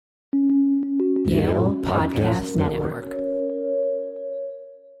Yale Podcast Network.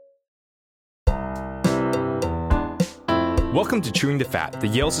 Welcome to Chewing the Fat, the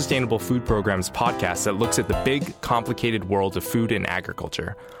Yale Sustainable Food Program's podcast that looks at the big, complicated world of food and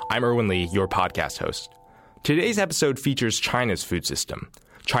agriculture. I'm Erwin Lee, your podcast host. Today's episode features China's food system.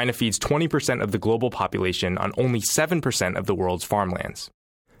 China feeds 20% of the global population on only 7% of the world's farmlands.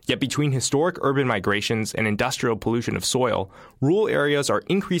 Yet between historic urban migrations and industrial pollution of soil, rural areas are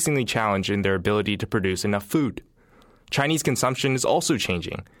increasingly challenged in their ability to produce enough food. Chinese consumption is also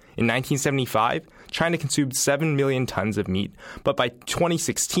changing. In 1975, China consumed 7 million tons of meat, but by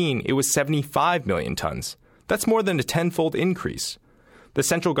 2016, it was 75 million tons. That's more than a tenfold increase. The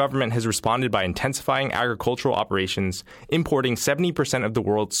central government has responded by intensifying agricultural operations, importing 70% of the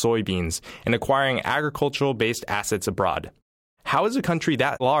world's soybeans, and acquiring agricultural-based assets abroad. How is a country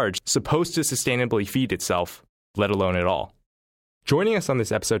that large supposed to sustainably feed itself, let alone at all? Joining us on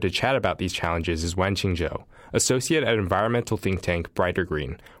this episode to chat about these challenges is Wanqing Zhou, associate at environmental think tank Brighter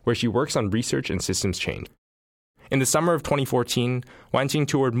Green, where she works on research and systems change. In the summer of 2014, Wanqing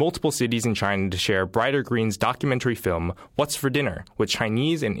toured multiple cities in China to share Brighter Green's documentary film, What's for Dinner, with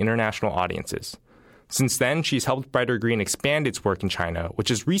Chinese and international audiences. Since then, she's helped Brighter Green expand its work in China, which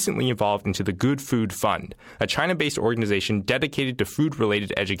has recently evolved into the Good Food Fund, a China-based organization dedicated to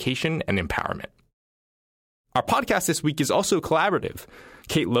food-related education and empowerment. Our podcast this week is also collaborative.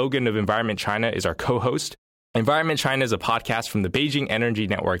 Kate Logan of Environment China is our co-host. Environment China is a podcast from the Beijing Energy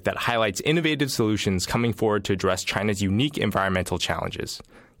Network that highlights innovative solutions coming forward to address China's unique environmental challenges.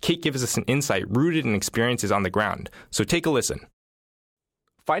 Kate gives us an insight rooted in experiences on the ground, so take a listen.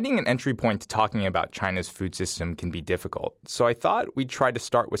 Finding an entry point to talking about China's food system can be difficult, so I thought we'd try to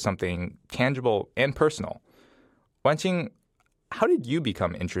start with something tangible and personal. Wanqing, how did you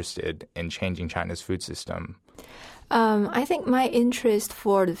become interested in changing China's food system? I think my interest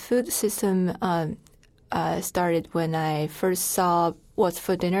for the food system started when I first saw What's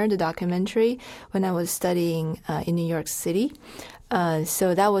for Dinner, the documentary, when I was studying in New York City.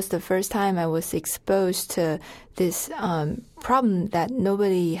 So that was the first time I was exposed to this problem that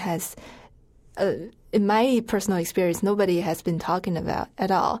nobody has, in my personal experience, nobody has been talking about at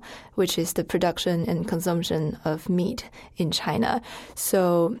all, which is the production and consumption of meat in China.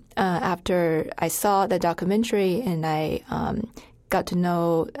 So after I saw the documentary and I got to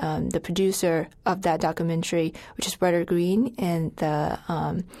know the producer of that documentary, which is Brighter Green, and the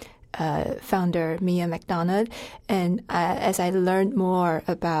founder Mia McDonald, and as I learned more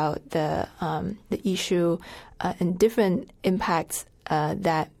about the issue and different impacts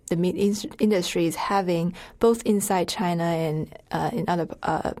that the meat industry is having both inside China and in other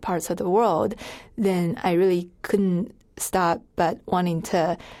parts of the world, then I really couldn't stop but wanting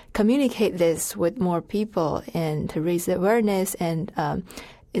to communicate this with more people and to raise the awareness and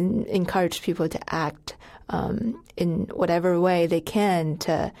encourage people to act in whatever way they can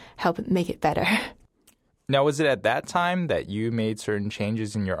to help make it better. Now, was it at that time that you made certain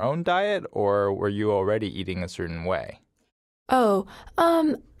changes in your own diet, or were you already eating a certain way?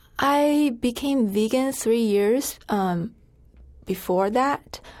 I became vegan 3 years before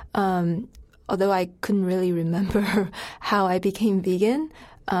that, although I couldn't really remember how I became vegan.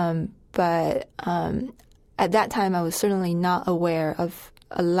 But at that time, I was certainly not aware of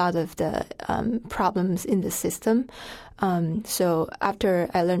a lot of the problems in the system. So after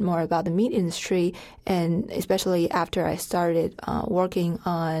I learned more about the meat industry, and especially after I started working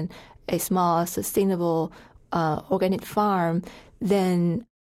on a small, sustainable organic farm, then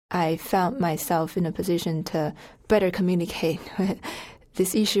I found myself in a position to better communicate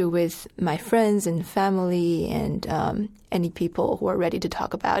this issue with my friends and family and any people who are ready to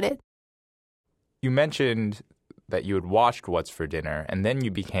talk about it. You mentioned that you had watched What's for Dinner, and then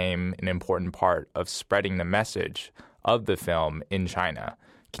you became an important part of spreading the message of the film in China.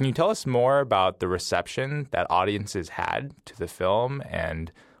 Can you tell us more about the reception that audiences had to the film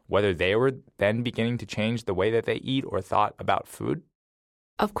and whether they were then beginning to change the way that they eat or thought about food?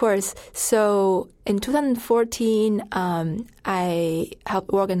 Of course. So in 2014, I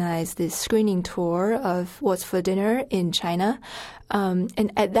helped organize this screening tour of What's for Dinner in China.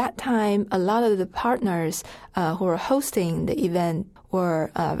 And at that time, a lot of the partners who were hosting the event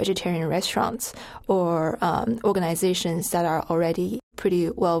were vegetarian restaurants or organizations that are already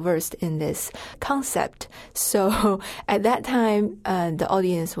pretty well-versed in this concept. So at that time, the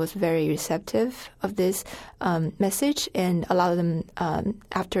audience was very receptive of this message, and a lot of them,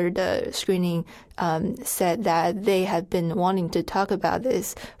 after the screening, said that they had been wanting to talk about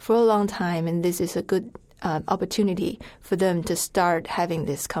this for a long time, and this is a good opportunity for them to start having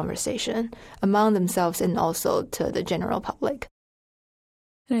this conversation among themselves and also to the general public.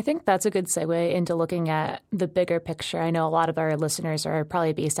 And I think that's a good segue into looking at the bigger picture. I know a lot of our listeners are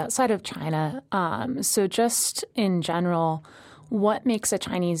probably based outside of China. So just in general, what makes a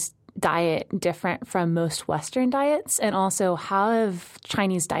Chinese diet different from most Western diets? And also, how have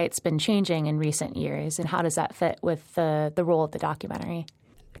Chinese diets been changing in recent years? And how does that fit with the role of the documentary?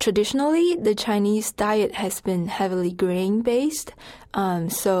 Traditionally, the Chinese diet has been heavily grain-based.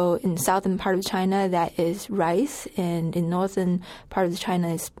 So in southern part of China, that is rice. And in northern part of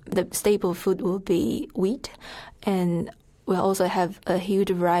China, the staple food will be wheat. And we'll also have a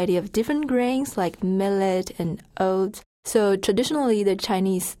huge variety of different grains like millet and oats. So traditionally, the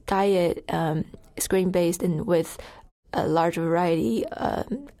Chinese diet is grain-based and with a large variety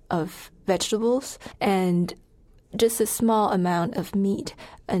of vegetables and just a small amount of meat,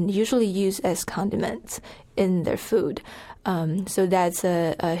 and usually used as condiments in their food. So that's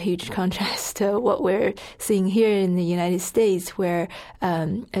a huge contrast to what we're seeing here in the United States, where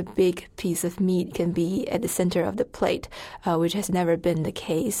a big piece of meat can be at the center of the plate, which has never been the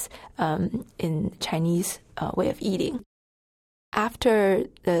case in Chinese way of eating. After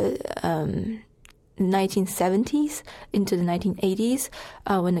the 1970s into the 1980s,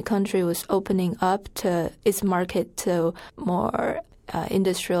 when the country was opening up to its market to more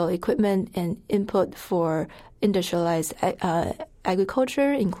industrial equipment and input for industrialized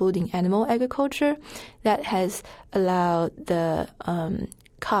agriculture, including animal agriculture, that has allowed the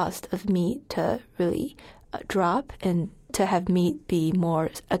cost of meat to really drop and to have meat be more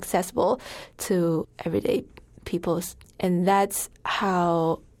accessible to everyday peoples. And that's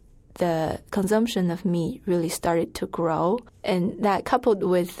how the consumption of meat really started to grow. And that coupled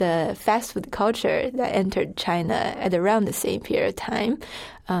with the fast food culture that entered China at around the same period of time.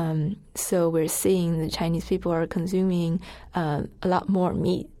 So we're seeing the Chinese people are consuming a lot more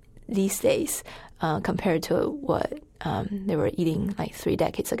meat these days compared to what they were eating like 3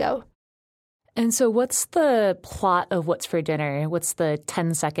 decades ago. And so what's the plot of What's for Dinner? What's the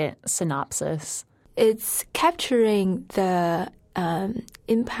 10-second synopsis? It's capturing the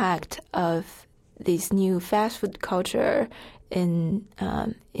impact of this new fast food culture in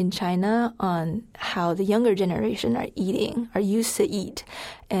China on how the younger generation are used to eat,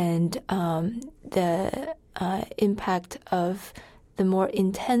 and the impact of the more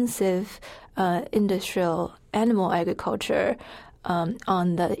intensive industrial animal agriculture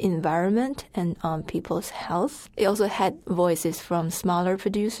on the environment and on people's health. It also had voices from smaller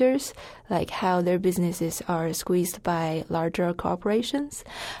producers, like how their businesses are squeezed by larger corporations,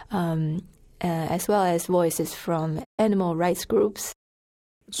 as well as voices from animal rights groups.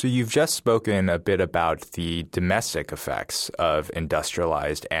 So you've just spoken a bit about the domestic effects of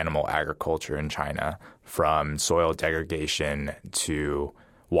industrialized animal agriculture in China, from soil degradation to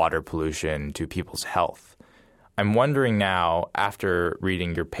water pollution to people's health. I'm wondering now, after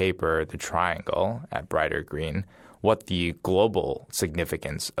reading your paper, The Triangle at Brighter Green, what the global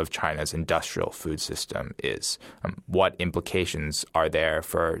significance of China's industrial food system is. What implications are there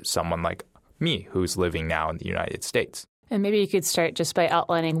for someone like me who's living now in the United States? And maybe you could start just by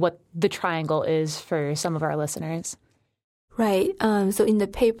outlining what the triangle is for some of our listeners. Right. So in the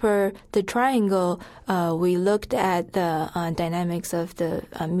paper, The Triangle, we looked at the dynamics of the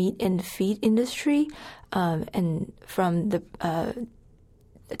meat and feed industry, and from the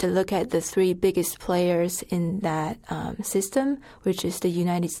to look at the 3 biggest players in that system, which is the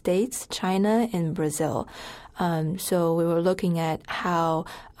United States, China, and Brazil. So we were looking at how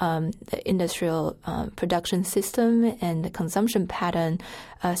the industrial production system and the consumption pattern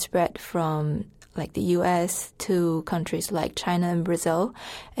spread from like the U.S. to countries like China and Brazil,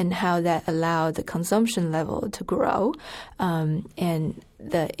 and how that allowed the consumption level to grow, and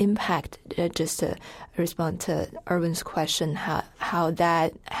the impact, just to respond to Erwin's question, how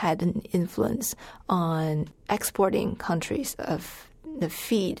that had an influence on exporting countries of the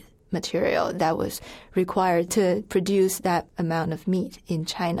feed material that was required to produce that amount of meat in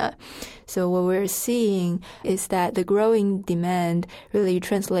China. So what we're seeing is that the growing demand really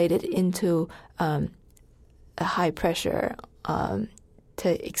translated into a high pressure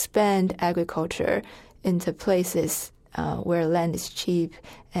to expand agriculture into places where land is cheap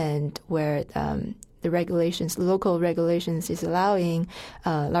and where the local regulations is allowing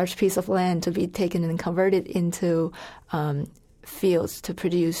a large piece of land to be taken and converted into fields to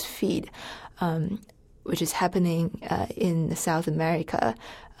produce feed, which is happening in South America,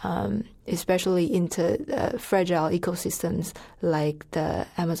 especially into fragile ecosystems like the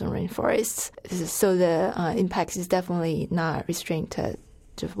Amazon rainforests. So the impact is definitely not restrained to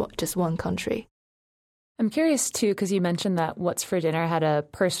just one country. I'm curious, too, because you mentioned that What's for Dinner had a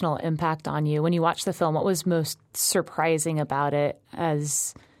personal impact on you. When you watched the film, what was most surprising about it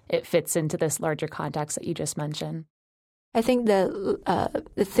as it fits into this larger context that you just mentioned? I think the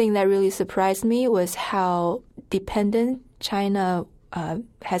thing that really surprised me was how dependent China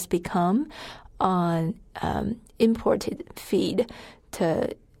has become on imported feed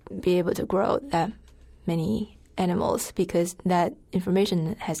to be able to grow that many animals, because that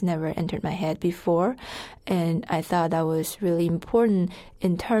information has never entered my head before. And I thought that was really important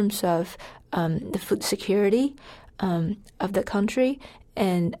in terms of the food security of the country,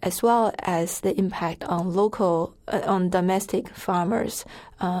 and as well as the impact on on domestic farmers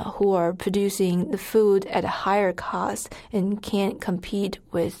who are producing the food at a higher cost and can't compete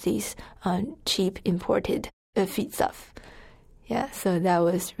with these cheap imported feed stuff. Yeah, so that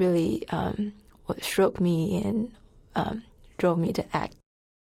was really what struck me and drove me to act.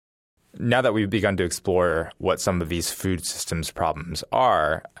 Now that we've begun to explore what some of these food systems problems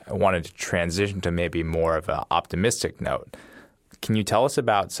are, I wanted to transition to maybe more of an optimistic note. Can you tell us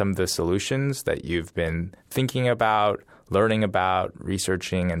about some of the solutions that you've been thinking about, learning about,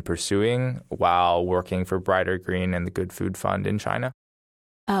 researching, and pursuing while working for Brighter Green and the Good Food Fund in China?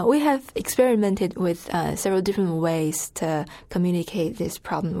 We have experimented with several different ways to communicate this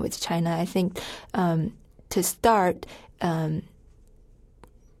problem with China. I think to start,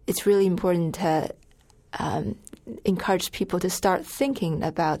 it's really important to encourage people to start thinking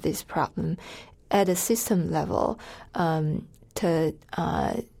about this problem at a system level, to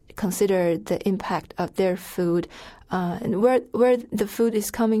consider the impact of their food and where the food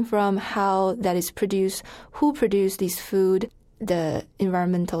is coming from, how that is produced, who produced this food, the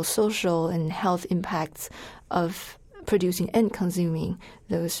environmental, social, and health impacts of producing and consuming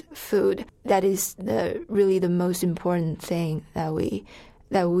those food. That is really the most important thing that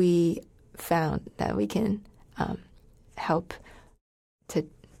we found that we can help to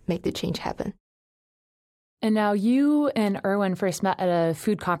make the change happen. And now you and Erwin first met at a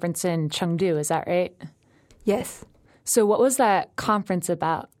food conference in Chengdu, is that right? Yes. So what was that conference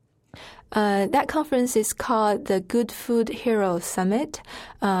about? That conference is called the Good Food Hero Summit,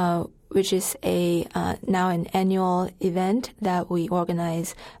 which is now an annual event that we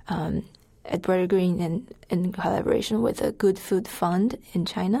organize at Brighter Green and in collaboration with the Good Food Fund in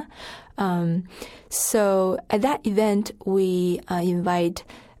China. So at that event, we invite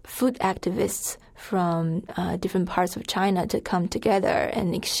food activists from different parts of China to come together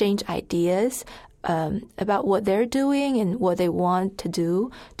and exchange ideas about what they're doing and what they want to do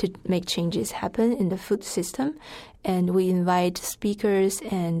to make changes happen in the food system. And we invite speakers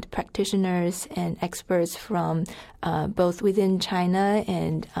and practitioners and experts from both within China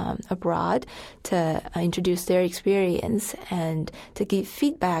and abroad to introduce their experience and to give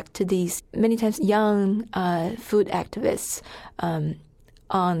feedback to these many times young food activists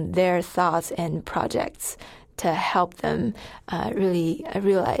on their thoughts and projects to help them really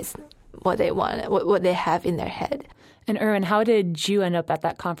realize what they want, what they have in their head. And Erwin, how did you end up at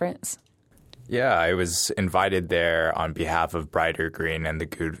that conference? Yeah, I was invited there on behalf of Brighter Green and the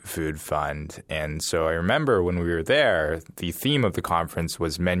Good Food Fund. And so I remember when we were there, the theme of the conference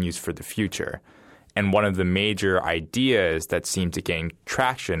was Menus for the Future. And one of the major ideas that seemed to gain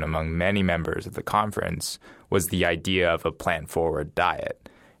traction among many members of the conference was the idea of a plant-forward diet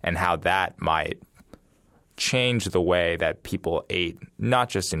and how that might change the way that people ate, not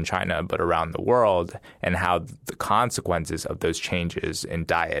just in China, but around the world, and how the consequences of those changes in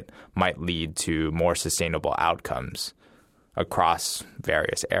diet might lead to more sustainable outcomes across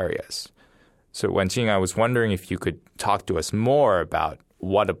various areas. So Wanqing, I was wondering if you could talk to us more about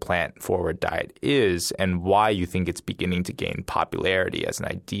what a plant-forward diet is and why you think it's beginning to gain popularity as an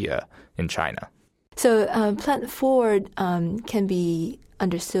idea in China. So plant-forward can be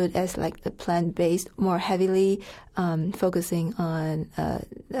understood as like the plant-based, more heavily focusing on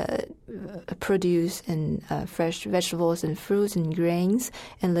produce and fresh vegetables and fruits and grains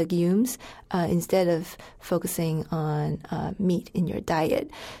and legumes instead of focusing on meat in your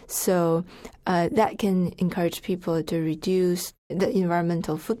diet. So that can encourage people to reduce the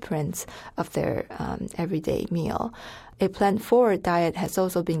environmental footprints of their everyday meal. A plant-forward diet has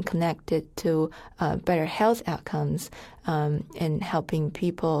also been connected to better health outcomes and helping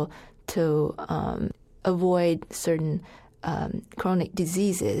people to avoid certain chronic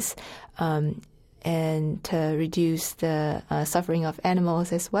diseases and to reduce the suffering of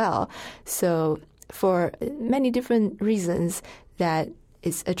animals as well. So for many different reasons, that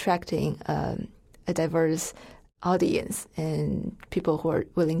is attracting a diverse audience and people who are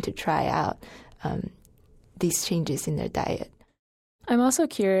willing to try out these changes in their diet. I'm also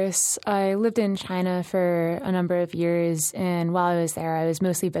curious. I lived in China for a number of years, and while I was there, I was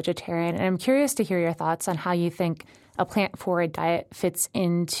mostly vegetarian. And I'm curious to hear your thoughts on how you think a plant-forward diet fits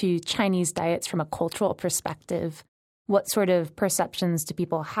into Chinese diets from a cultural perspective. What sort of perceptions do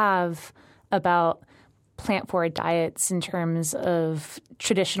people have about plant-forward diets in terms of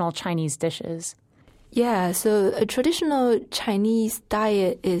traditional Chinese dishes? Yeah, so a traditional Chinese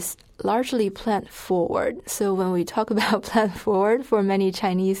diet is largely plant-forward. So when we talk about plant-forward, for many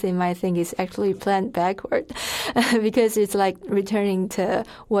Chinese, they might think it's actually plant-backward because it's like returning to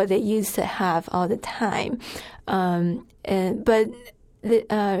what they used to have all the time. Now,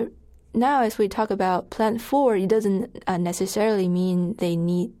 as we talk about plant-forward, it doesn't necessarily mean they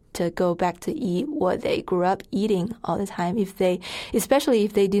need to go back to eat what they grew up eating all the time, especially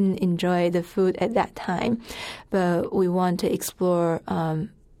if they didn't enjoy the food at that time. But we want to explore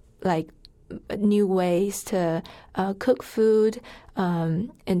new ways to cook food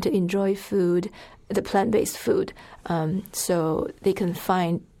and to enjoy food, the plant-based food, so they can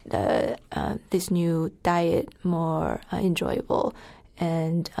find this new diet more enjoyable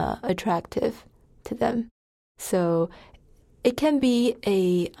and attractive to them. So it can be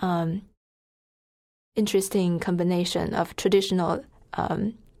a interesting combination of traditional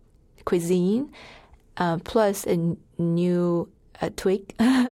cuisine plus a new tweak,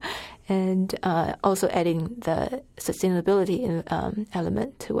 and also adding the sustainability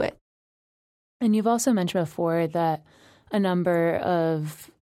element to it. And you've also mentioned before that a number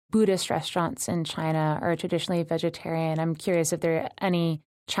of Buddhist restaurants in China are traditionally vegetarian. I'm curious if there are any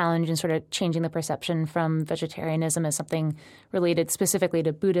challenge in sort of changing the perception from vegetarianism as something related specifically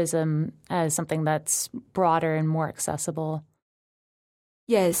to Buddhism as something that's broader and more accessible.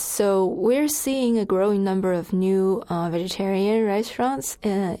 Yes, so we're seeing a growing number of new vegetarian restaurants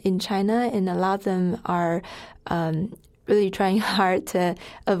in China, and a lot of them are really trying hard to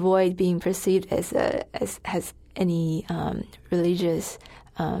avoid being perceived as any religious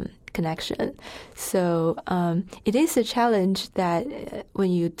connection. So it is a challenge that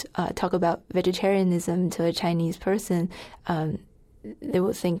when you talk about vegetarianism to a Chinese person, they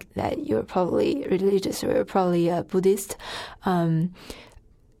will think that you're probably religious or you're probably a Buddhist.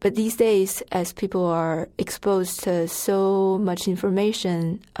 But these days, as people are exposed to so much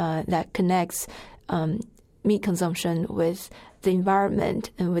information that connects meat consumption with the environment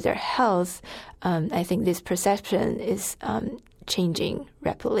and with their health, I think this perception is changing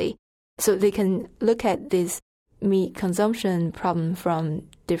rapidly. So they can look at this meat consumption problem from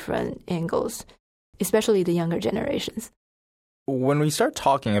different angles, especially the younger generations. When we start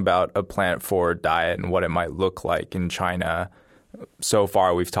talking about a plant-forward diet and what it might look like in China, so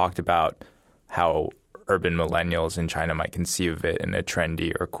far we've talked about how urban millennials in China might conceive of it in a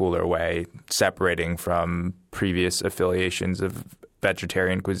trendy or cooler way, separating from previous affiliations of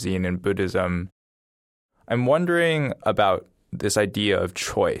vegetarian cuisine and Buddhism. I'm wondering about this idea of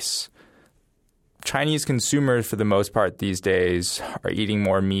choice. Chinese consumers, for the most part these days, are eating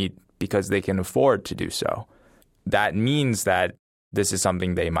more meat because they can afford to do so. That means that this is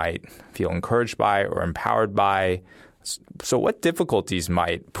something they might feel encouraged by or empowered by. So what difficulties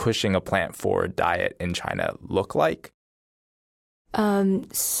might pushing a plant-forward diet in China look like?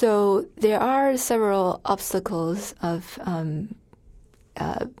 So there are several obstacles of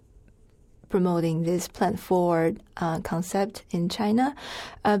promoting this plant-forward concept in China,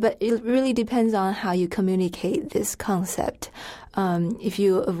 but it really depends on how you communicate this concept. If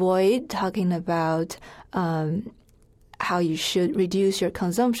you avoid talking about how you should reduce your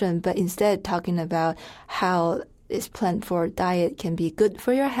consumption, but instead talking about how this plant-forward diet can be good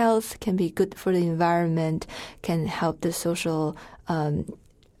for your health, can be good for the environment, can help the social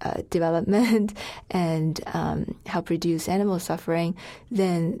development, and help reduce animal suffering,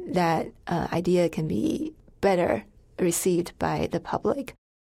 then that idea can be better received by the public.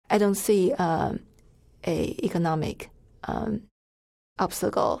 I don't see a economic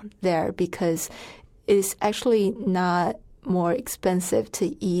obstacle there because it's actually not more expensive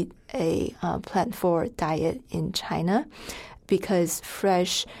to eat a plant-forward diet in China because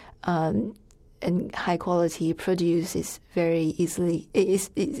fresh and high-quality produce is very easily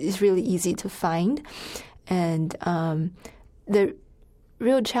is really easy to find, and the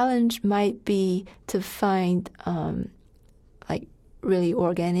real challenge might be to find like really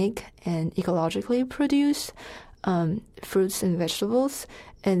organic and ecologically produced fruits and vegetables,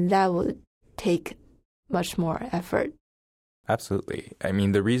 and that would take much more effort. Absolutely. I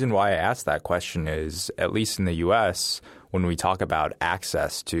mean, the reason why I asked that question is, at least in the U.S., when we talk about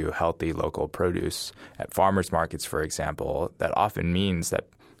access to healthy local produce at farmers markets, for example, that often means that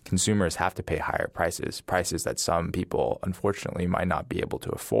consumers have to pay higher prices that some people, unfortunately, might not be able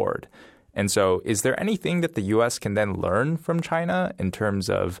to afford. And so is there anything that the U.S. can then learn from China in terms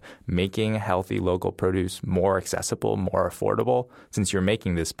of making healthy local produce more accessible, more affordable, since you're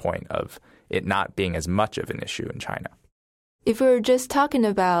making this point of it not being as much of an issue in China? If we're just talking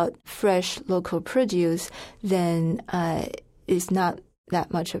about fresh local produce, then it's not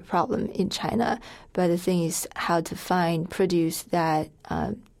that much of a problem in China. But the thing is how to find produce that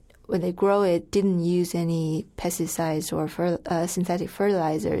when they grow it, didn't use any pesticides or synthetic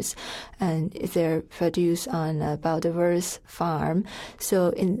fertilizers, and they're produced on a biodiverse farm. So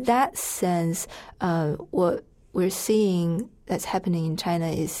in that sense, what we're seeing that's happening in China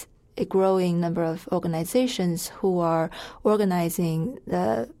is a growing number of organizations who are organizing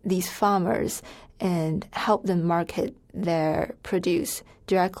these farmers and help them market their produce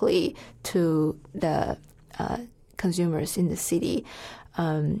directly to the consumers in the city.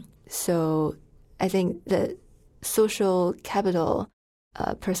 So I think the social capital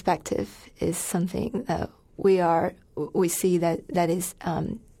perspective is something that we see that is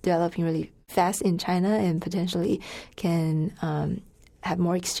developing really fast in China and potentially can have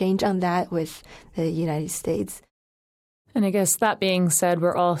more exchange on that with the United States. And I guess that being said,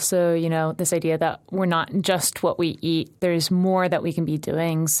 we're also, this idea that we're not just what we eat. There's more that we can be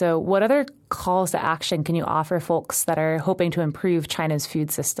doing. So what other calls to action can you offer folks that are hoping to improve China's food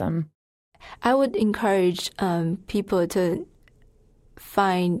system? I would encourage people to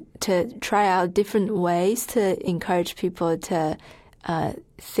try out different ways to encourage people to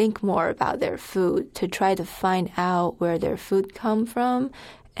think more about their food, to try to find out where their food come from,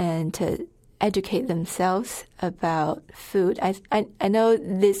 and to educate themselves about food. I know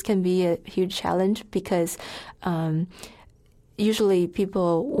this can be a huge challenge because usually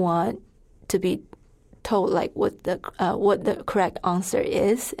people want to be told like what the correct answer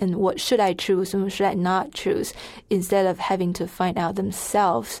is and what should I choose and what should I not choose, instead of having to find out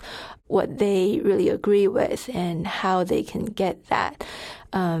themselves what they really agree with and how they can get that.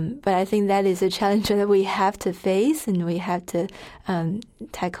 But I think that is a challenge that we have to face and we have to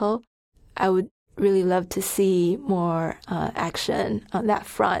tackle. I would really love to see more action on that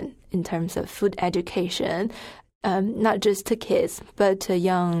front in terms of food education, not just to kids, but to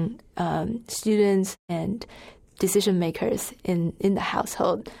young students and decision makers in the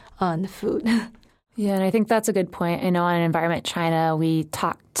household on food. Yeah, and I think that's a good point. I know on Environment China, we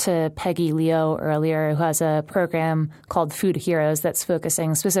talked to Peggy Liu earlier, who has a program called Food Heroes that's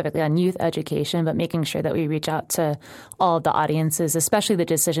focusing specifically on youth education, but making sure that we reach out to all of the audiences, especially the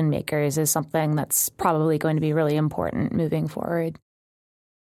decision makers, is something that's probably going to be really important moving forward.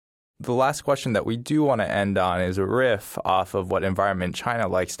 The last question that we do want to end on is a riff off of what Environment China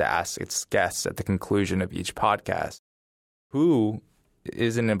likes to ask its guests at the conclusion of each podcast. Who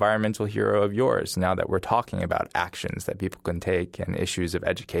is an environmental hero of yours now that we're talking about actions that people can take and issues of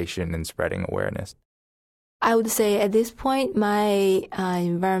education and spreading awareness? I would say at this point, my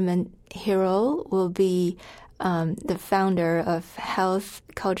environment hero will be the founder of Health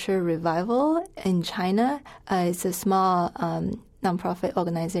Culture Revival in China. It's a small nonprofit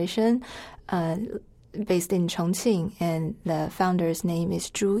organization based in Chongqing, and the founder's name is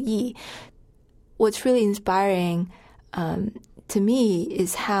Zhou Yi. What's really inspiring to me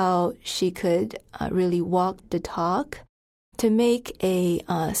is how she could really walk the talk to make a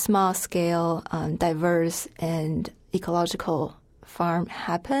small-scale, diverse and ecological farm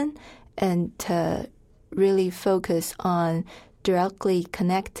happen, and to really focus on directly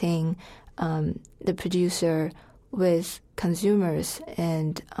connecting the producer with consumers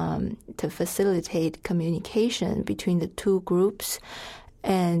and to facilitate communication between the two groups,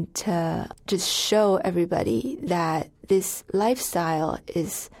 and to just show everybody that this lifestyle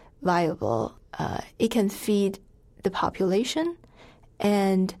is viable. It can feed the population,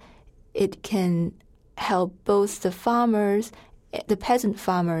 and it can help both the farmers, the peasant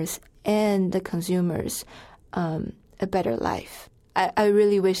farmers, and the consumers a better life. I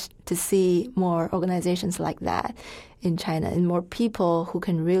really wish to see more organizations like that in China and more people who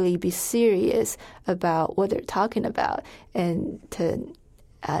can really be serious about what they're talking about and to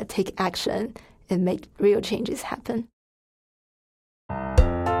take action and make real changes happen.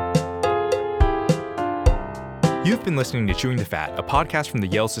 You've been listening to Chewing the Fat, a podcast from the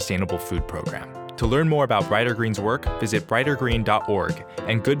Yale Sustainable Food Program. To learn more about Brighter Green's work, visit brightergreen.org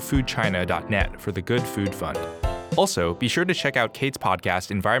and goodfoodchina.net for the Good Food Fund. Also, be sure to check out Kate's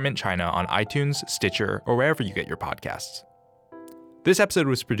podcast, Environment China, on iTunes, Stitcher, or wherever you get your podcasts. This episode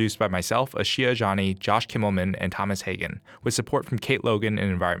was produced by myself, Ashia Jani, Josh Kimmelman, and Thomas Hagen, with support from Kate Logan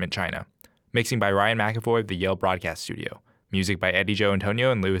and Environment China. Mixing by Ryan McAvoy of the Yale Broadcast Studio. Music by Eddie Joe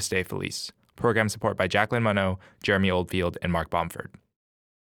Antonio and Louis De Felice. Program support by Jacqueline Monod, Jeremy Oldfield, and Mark Bomford.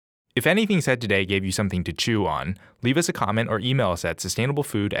 If anything said today gave you something to chew on, leave us a comment or email us at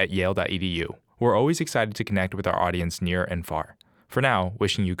sustainablefood@yale.edu. We're always excited to connect with our audience near and far. For now,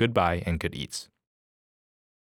 wishing you goodbye and good eats.